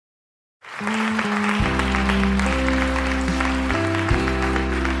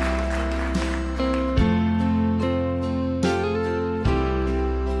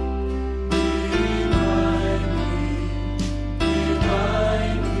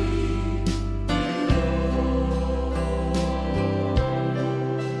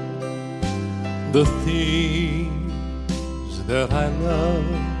The things that I love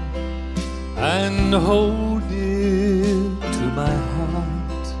and hold dear to my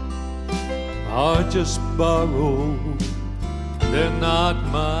heart are just borrowed, they're not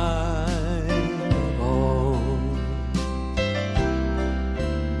mine at all.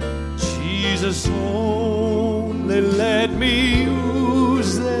 Jesus only let me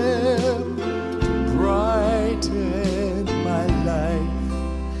use them to brighten my life.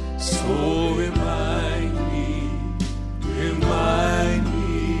 So remind me,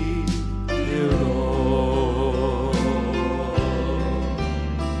 dear Lord.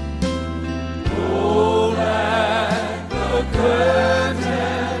 Pull back the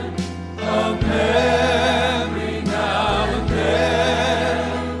curtain of memory now and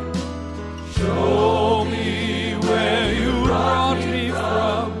then. Show me where you brought me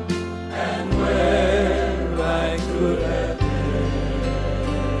from and where I could have been.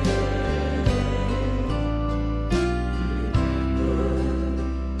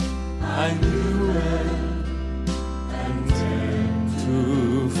 I knew and tend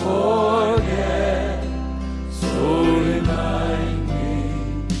to forget. So remind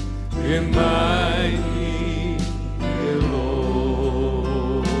me, dear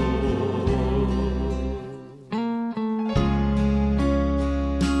Lord.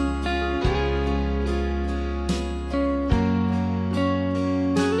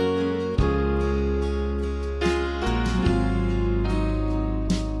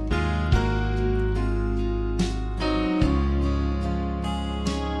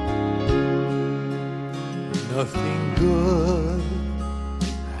 Nothing good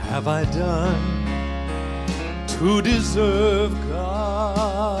have I done to deserve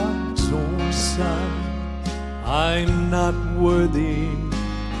God's own Son. I'm not worthy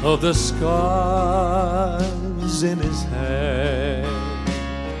of the scars in His hand.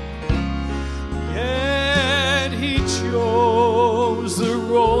 Yet He chose the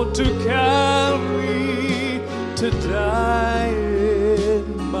road to Calvary to die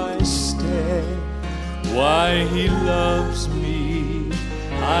in my stead. Why He loves me,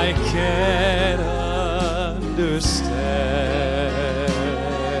 I can't understand.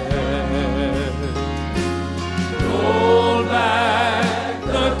 Roll back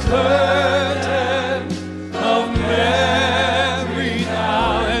the curtain of memory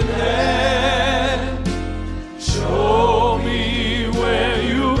now and then. Show me where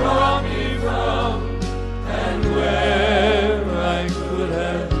you brought me from and where I could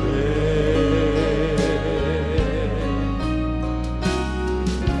have been.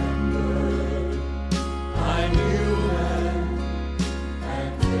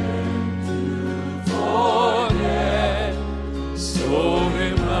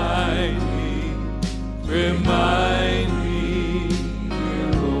 Remind me,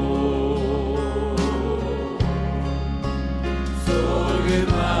 dear Lord. So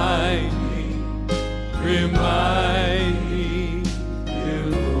remind me,